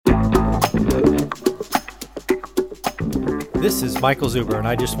This is Michael Zuber, and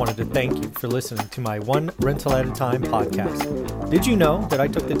I just wanted to thank you for listening to my One Rental at a Time podcast. Did you know that I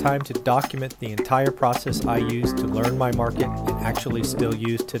took the time to document the entire process I used to learn my market and actually still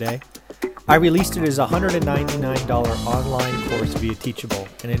use today? I released it as a $199 online course via Teachable,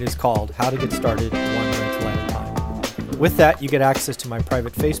 and it is called How to Get Started One Rental at a Time. With that, you get access to my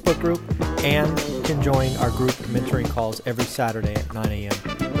private Facebook group and can join our group mentoring calls every Saturday at 9 a.m.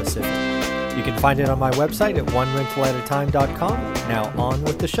 Pacific. You can find it on my website at onerentalatatime.com. Now on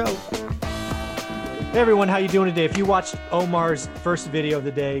with the show. Hey everyone, how you doing today? If you watched Omar's first video of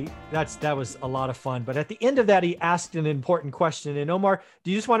the day, that was a lot of fun. But at the end of that, he asked an important question. And Omar,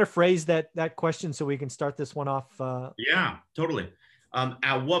 do you just want to phrase that question so we can start this one off? Yeah, totally.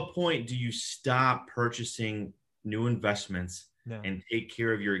 At what point do you stop purchasing new investments and take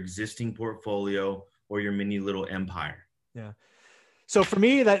care of your existing portfolio or your mini little empire? Yeah. So for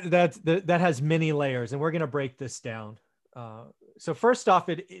me, that has many layers, and we're going to break this down. So first off,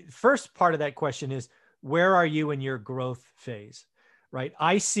 first part of that question is, where are you in your growth phase, right?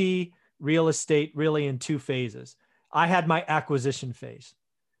 I see real estate really in two phases. I had my acquisition phase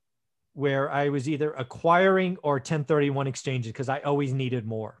where I was either acquiring or 1031 exchanges because I always needed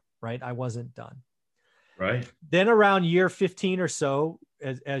more, right? I wasn't done. Right. Then around year 15 or so,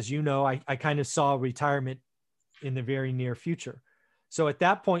 as you know, I kind of saw retirement in the very near future. So at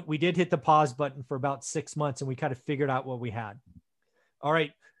that point, we did hit the pause button for about 6 months and we kind of figured out what we had. All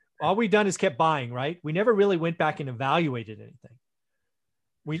right. All we've done is kept buying, right? We never really went back and evaluated anything.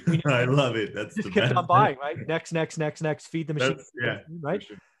 We I love it. That's just kept on buying, right? Next, feed the machine. Yeah, right.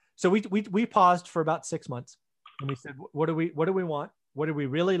 Sure. So we paused for about 6 months and we said, what do we want? What do we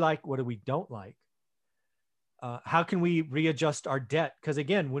really like? What do we don't like? How can we readjust our debt? Because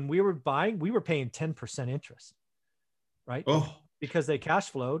again, when we were buying, we were paying 10% interest, right? Oh. Because they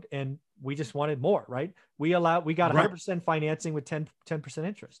cash flowed and we just wanted more, right? We got 100% financing with 10%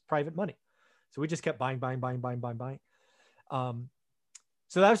 interest, private money. So we just kept buying.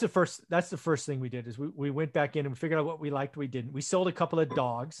 So that's the first thing we did is we went back in and figured out what we liked, we didn't. We sold a couple of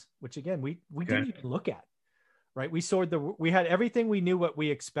dogs, which again, we didn't even look at, right? We had everything we knew what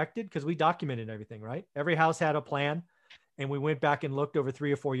we expected because we documented everything, right? Every house had a plan and we went back and looked over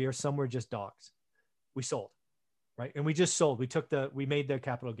 3 or 4 years. Some were just dogs. We sold. Right. And we just sold. We made the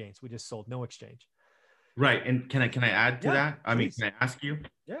capital gains. We just sold, no exchange. Right. And can I add to that? I mean, can I ask you?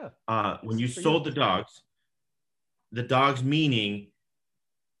 Yeah. When you sold the dogs meaning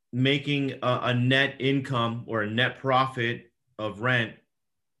making a net income or a net profit of rent,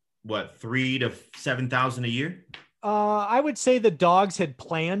 what, 3,000 to 7,000 a year? I would say the dogs had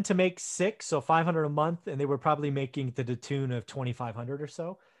planned to make 6, so 500 a month, and they were probably making to the tune of 2,500 or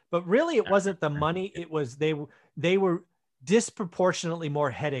so. But really, it wasn't the money. It was they were disproportionately more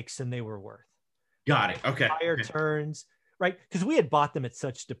headaches than they were worth. Got it. Okay. Higher turns, right? Because we had bought them at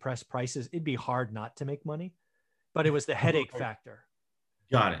such depressed prices, it'd be hard not to make money. But it was the headache factor.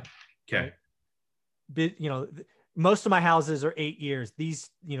 Got it. Okay. Right? Most of my houses are 8 years. These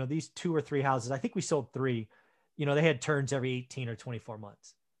 2 or 3 houses, I think we sold 3. They had turns every 18 or 24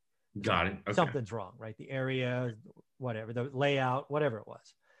 months. Got it. Okay. Something's wrong, right? The area, whatever, the layout, whatever it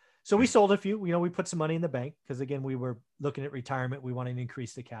was. So we sold a few, we put some money in the bank because again, we were looking at retirement. We wanted to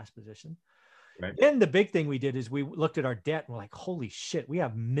increase the cash position. Right. Then the big thing we did is we looked at our debt and we're like, holy shit, we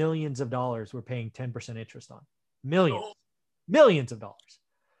have millions of dollars we're paying 10% interest on. Millions of dollars.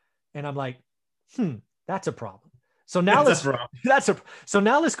 And I'm like, that's a problem. So now so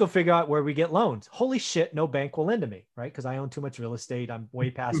now let's go figure out where we get loans. Holy shit, no bank will lend to me, right? Because I own too much real estate. I'm way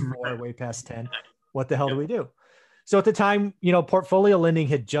past 4, way past 10. What the hell do we do? So at the time, portfolio lending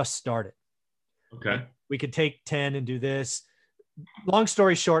had just started. Okay. We could take 10 and do this. Long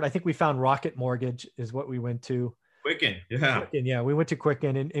story short, I think we found Rocket Mortgage is what we went to. Quicken. Yeah. Quicken, yeah. We went to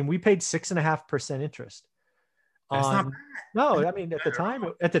Quicken and we paid 6.5% interest. That's not bad. No, I mean, at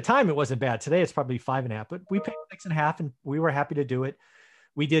the time it wasn't bad. Today it's probably 5.5, but we paid 6.5 and we were happy to do it.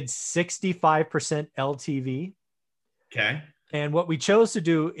 We did 65% LTV. Okay. And what we chose to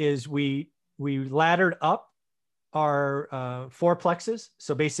do is we laddered up our fourplexes.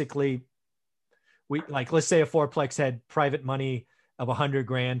 So basically let's say a fourplex had private money of 100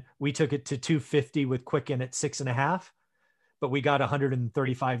 grand. We took it to 250 with Quicken at 6.5, but we got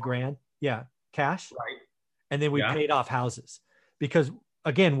 135 grand. Yeah. Cash. Right. And then we paid off houses because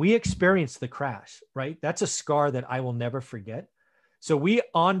again, we experienced the crash, right? That's a scar that I will never forget. So we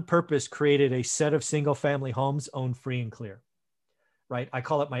on purpose created a set of single family homes owned free and clear, right? I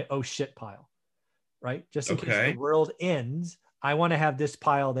call it my oh shit pile, right? Just in case the world ends, I want to have this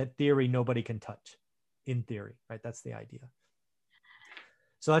pile that theory nobody can touch in theory, right? That's the idea.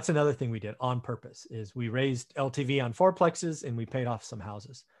 So that's another thing we did on purpose is we raised LTV on fourplexes and we paid off some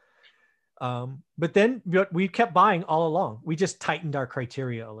houses. But then we kept buying all along. We just tightened our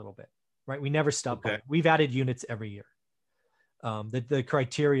criteria a little bit, right? We never stopped buying. We've added units every year. The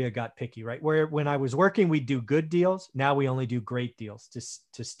criteria got picky, right? Where when I was working, we do good deals. Now we only do great deals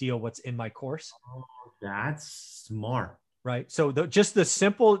to steal what's in my course. Oh, that's smart. Right. So the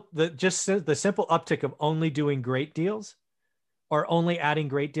simple uptick of only doing great deals or only adding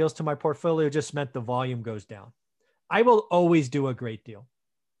great deals to my portfolio just meant the volume goes down. I will always do a great deal.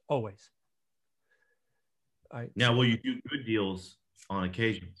 Always. Now, will you do good deals on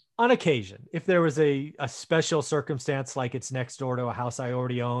occasions? On occasion, if there was a special circumstance, like it's next door to a house I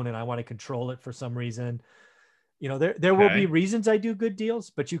already own and I want to control it for some reason, there will be reasons I do good deals,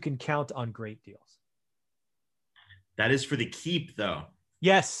 but you can count on great deals. That is for the keep, though.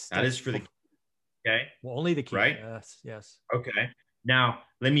 Yes. That is for the okay. Well, only the keep. Right? Yes. Okay. Now,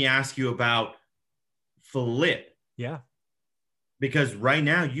 let me ask you about flip. Yeah. Because right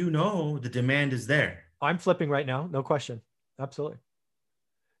now, the demand is there. I'm flipping right now. No question. Absolutely.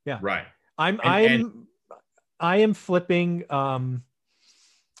 Yeah. Right. I am flipping. I'm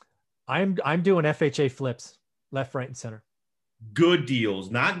doing FHA flips left, right, and center. Good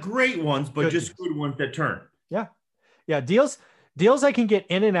deals, not great ones, but just good ones that turn. Yeah. Yeah. Deals I can get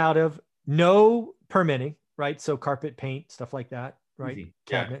in and out of, no permitting, right? So carpet paint, stuff like that, right? Easy.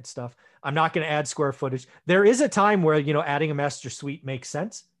 Cabinet stuff. I'm not going to add square footage. There is a time where, adding a master suite makes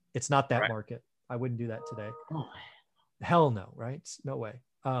sense. It's not that market. I wouldn't do that today. Oh. Hell no, right? No way.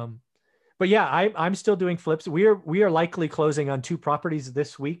 But yeah, I'm still doing flips. We are likely closing on 2 properties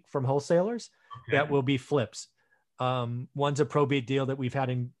this week from wholesalers that will be flips. One's a probate deal that we've had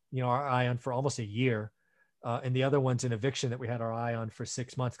in our eye on for almost a year, and the other one's an eviction that we had our eye on for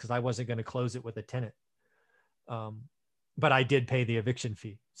 6 months because I wasn't going to close it with a tenant. But I did pay the eviction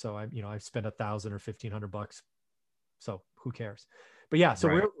fee, so I spent $1,000 or $1,500. So who cares? But yeah, so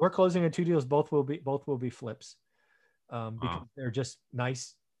we're closing on 2 deals. Both will be flips. Because they're just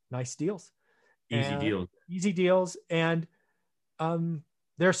nice deals, easy deals. And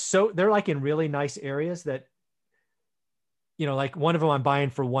they're like in really nice areas that, like one of them I'm buying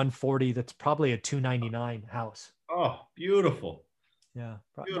for $140. That's probably a $299 house. Oh, beautiful. Yeah.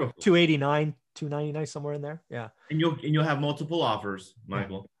 Beautiful. $289, $299, somewhere in there. Yeah. And you'll have multiple offers,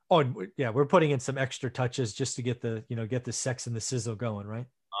 Michael. Yeah. Oh yeah. We're putting in some extra touches just to get the sex and the sizzle going. Right.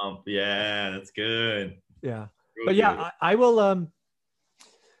 Yeah, that's good. Yeah. But yeah, I will.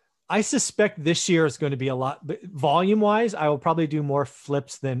 I suspect this year is going to be a lot, but volume wise, I will probably do more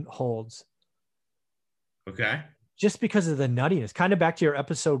flips than holds. Okay. Just because of the nuttiness, kind of back to your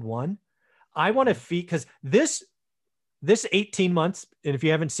episode 1. I want to feed, because this 18 months, and if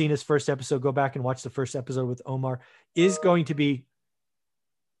you haven't seen his first episode, go back and watch the first episode with Omar, is going to be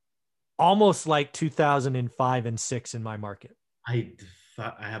almost like 2005 and 6 in my market. I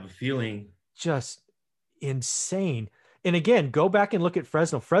have a feeling. Just insane. And again, go back and look at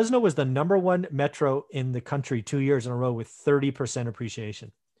Fresno. Fresno was the #1 metro in the country 2 years in a row with 30%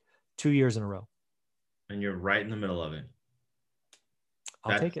 appreciation. 2 years in a row. And you're right in the middle of it.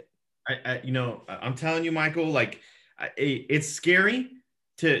 I'll take it. I'm telling you, Michael, like it's scary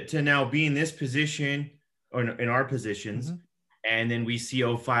to now be in this position or in our positions. Mm-hmm. And then we see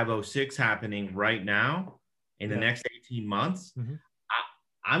 0506 happening right now in the next 18 months. Mm-hmm.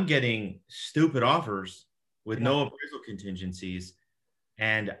 I'm getting stupid offers with no appraisal contingencies.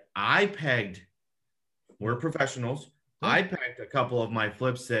 And we're professionals. Yeah. I pegged a couple of my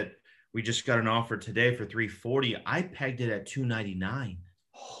flips that we just got an offer today for $340. I pegged it at $299.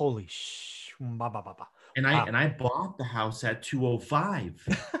 Holy And I bought the house at $205.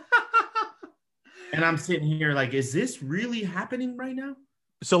 And I'm sitting here like, is this really happening right now?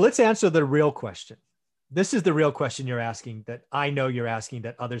 So let's answer the real question. This is the real question you're asking that I know you're asking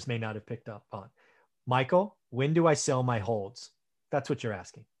that others may not have picked up on. Michael, when do I sell my holds? That's what you're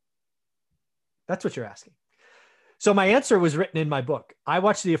asking. That's what you're asking. So my answer was written in my book. I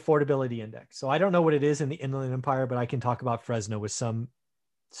watch the affordability index. So I don't know what it is in the Inland Empire, but I can talk about Fresno with some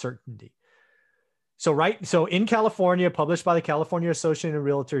certainty. So in California, published by the California Association of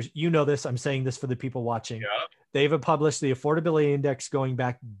Realtors, you know this, I'm saying this for the people watching. Yeah. They've published the affordability index going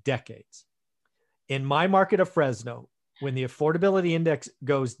back decades. In my market of Fresno, when the affordability index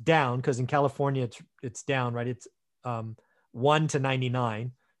goes down, because in California it's down, right? It's 1 to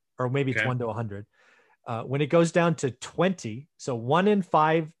 99, or maybe it's 1 to 100. When it goes down to 20, so 1 in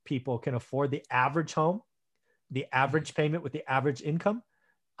 5 people can afford the average home, the average payment with the average income,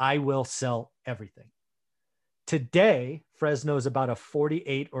 I will sell everything. Today, Fresno is about a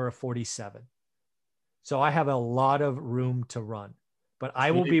 48 or a 47. So I have a lot of room to run. but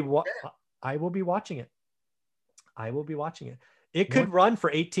I will be I will be watching it. I will be watching it. It could run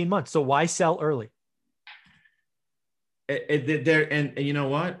for 18 months. So why sell early? And you know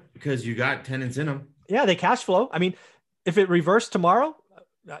what? Because you got tenants in them. Yeah, they cash flow. I mean, if it reversed tomorrow,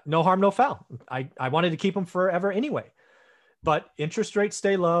 no harm, no foul. I wanted to keep them forever anyway. But interest rates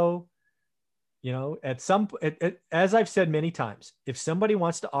stay low. You know, as I've said many times, if somebody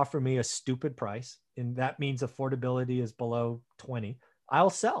wants to offer me a stupid price, and that means affordability is below 20, I'll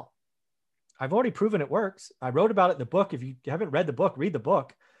sell. I've already proven it works. I wrote about it in the book. If you haven't read the book, read the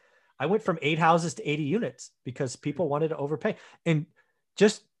book. I went from 8 houses to 80 units because people wanted to overpay. And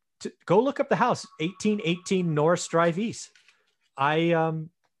just to go look up the house, 1818 Norris Drive East. I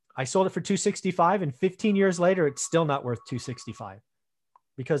sold it for 265, and 15 years later, it's still not worth 265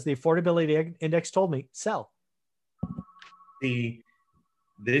 because the affordability index told me sell.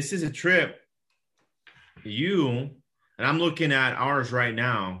 This is a trip. And I'm looking at ours right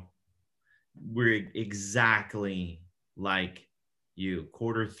now. We're exactly like you.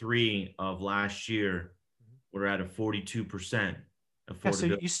 Q3 of last year, we're at a 42%. Yeah,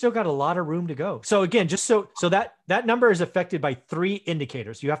 so you still got a lot of room to go. So again, just so that number is affected by 3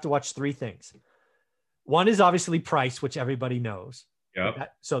 indicators. You have to watch 3 things. One is obviously price, which everybody knows.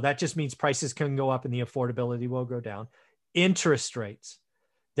 Yep. So that just means prices can go up and the affordability will go down. Interest rates.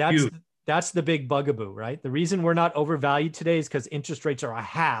 That's the big bugaboo, right? The reason we're not overvalued today is because interest rates are a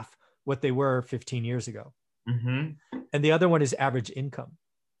half what they were 15 years ago. Mm-hmm. And the other one is average income.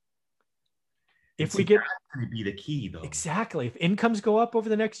 If we get to be the key though. Exactly. If incomes go up over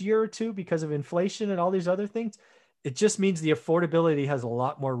the next year or two because of inflation and all these other things, it just means the affordability has a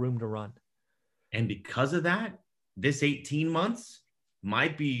lot more room to run. And because of that, this 18 months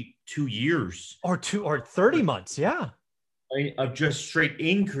might be 2 years or 30 months. Yeah. Of just straight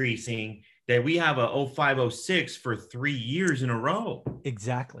increasing that we have a 0506 for 3 years in a row.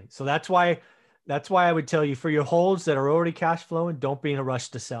 Exactly. So that's why I would tell you, for your holds that are already cash flowing, don't be in a rush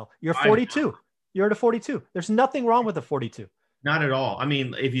to sell. You're 42. You're at a 42. There's nothing wrong with a 42. Not at all. I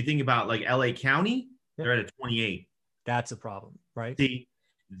mean, if you think about like LA County, they're at a 28. That's a problem, right? See,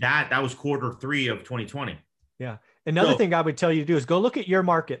 that was Q3 of 2020. Yeah. Another thing I would tell you to do is go look at your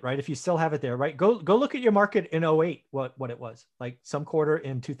market, right? If you still have it there, right? Go look at your market in 08, what it was, like some quarter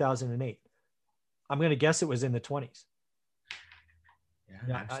in 2008. I'm going to guess it was in the 20s.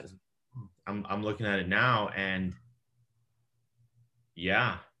 Yeah. I'm looking at it now, and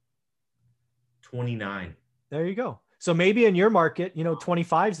yeah, 29. There you go. So maybe in your market,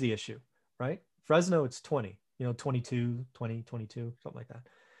 25 is the issue, right? Fresno, it's 20, 22, 20, 22, something like that.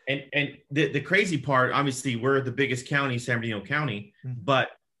 And the crazy part, obviously, we're the biggest county, San Bernardino County,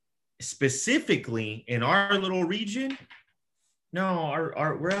 but specifically in our little region, no,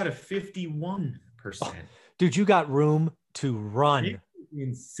 we're at a 51%. Oh, dude, you got room to run. It's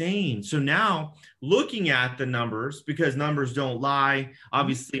insane. So now looking at the numbers, because numbers don't lie,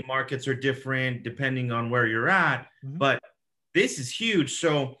 obviously markets are different depending on where you're at, but this is huge.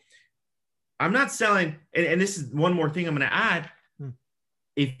 So I'm not selling, and this is one more thing I'm going to add.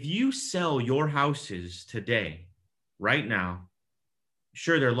 If you sell your houses today, right now,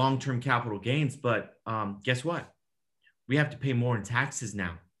 sure, they're long-term capital gains, but guess what? We have to pay more in taxes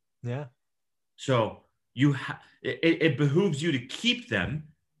now. Yeah. So it behooves you to keep them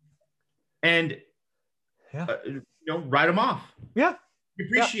and write them off. Yeah.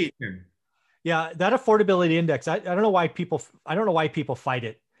 Appreciate them. Yeah, that affordability index, I don't know why people fight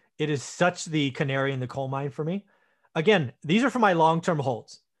it. It is such the canary in the coal mine for me. Again, these are for my long-term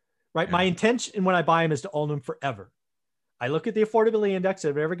holds, right? Yeah. My intention when I buy them is to own them forever. I look at the affordability index.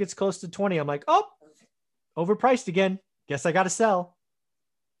 If it ever gets close to 20, I'm like, oh, overpriced again. Guess I got to sell.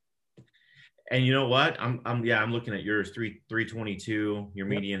 And you know what? I'm looking at yours, 322, your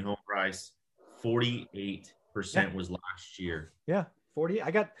median home price, 48% was last year. Yeah, 40.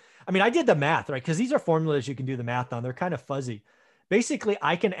 I did the math, right? Because these are formulas you can do the math on. They're kind of fuzzy. Basically,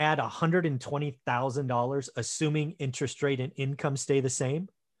 I can add $120,000, assuming interest rate and income stay the same,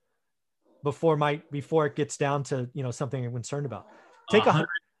 before it gets down to something I'm concerned about. Take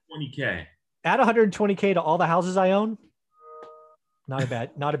 120K. Add 120K to all the houses I own. Not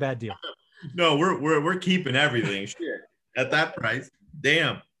a bad deal. No, we're keeping everything. Shit, at that price,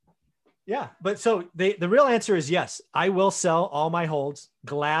 damn. Yeah, but so the real answer is yes. I will sell all my holds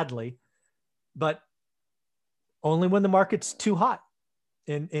gladly, but only when the market's too hot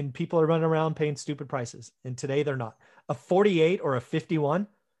and people are running around paying stupid prices. And today they're not. A 48 or a 51,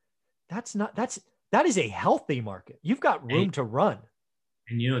 that is a healthy market. You've got room to run.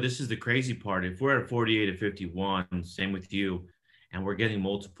 And this is the crazy part. If we're at 48 to 51, same with you, and we're getting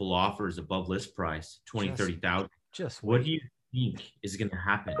multiple offers above list price, 20, 30,000. Just what think is going to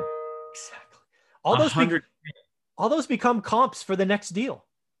happen? Exactly. 100, all those become comps for the next deal,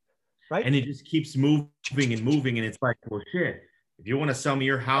 right? and it just keeps moving and moving, and it's like, well, shit. If you want to sell me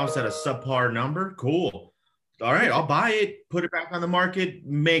your house at a subpar number, cool. All right, I'll buy it, put it back on the market,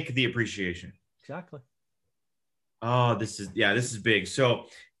 make the appreciation. Exactly. Oh, this is big. So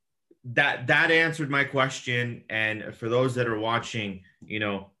that answered my question. And for those that are watching,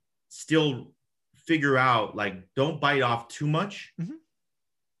 still figure out, like, don't bite off too much. Mm-hmm.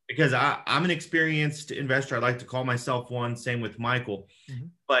 Because I'm an experienced investor. I like to call myself one. Same with Michael. Mm-hmm.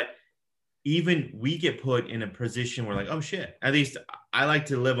 But even we get put in a position where, like, oh shit, at least I like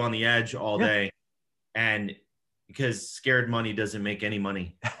to live on the edge all day. And because scared money doesn't make any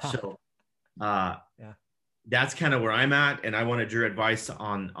money. So that's kind of where I'm at. And I wanted your advice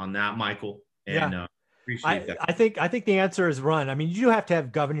on that, Michael. And appreciate that. I think the answer is run. I mean, you do have to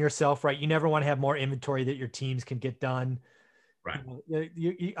govern yourself, right? You never want to have more inventory that your teams can get done. Right.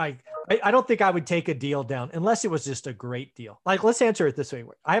 I don't think I would take a deal down unless it was just a great deal. Like, let's answer it this way.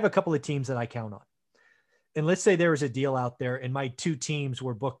 I have a couple of teams that I count on. And let's say there was a deal out there and my 2 teams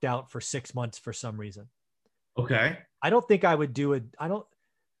were booked out for 6 months for some reason. Okay. I don't think I would do a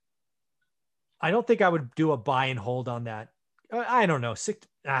buy and hold on that. I don't know.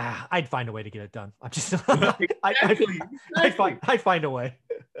 I'd find a way to get it done. I'm just, I'd find a way.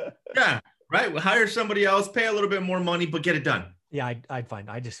 Yeah. Right. We'll hire somebody else, pay a little bit more money, but get it done. Yeah.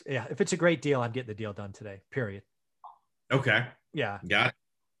 If it's a great deal, I'm getting the deal done today, period. Okay. Yeah. Got it.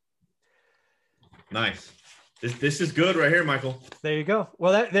 Nice. This is good right here, Michael. There you go.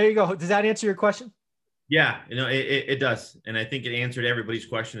 Well, there you go. Does that answer your question? Yeah, it does. And I think it answered everybody's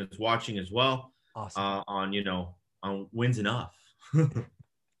question that's watching as well. Awesome. On wins enough.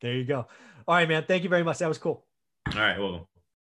 There you go. All right, man. Thank you very much. That was cool. All right. Well.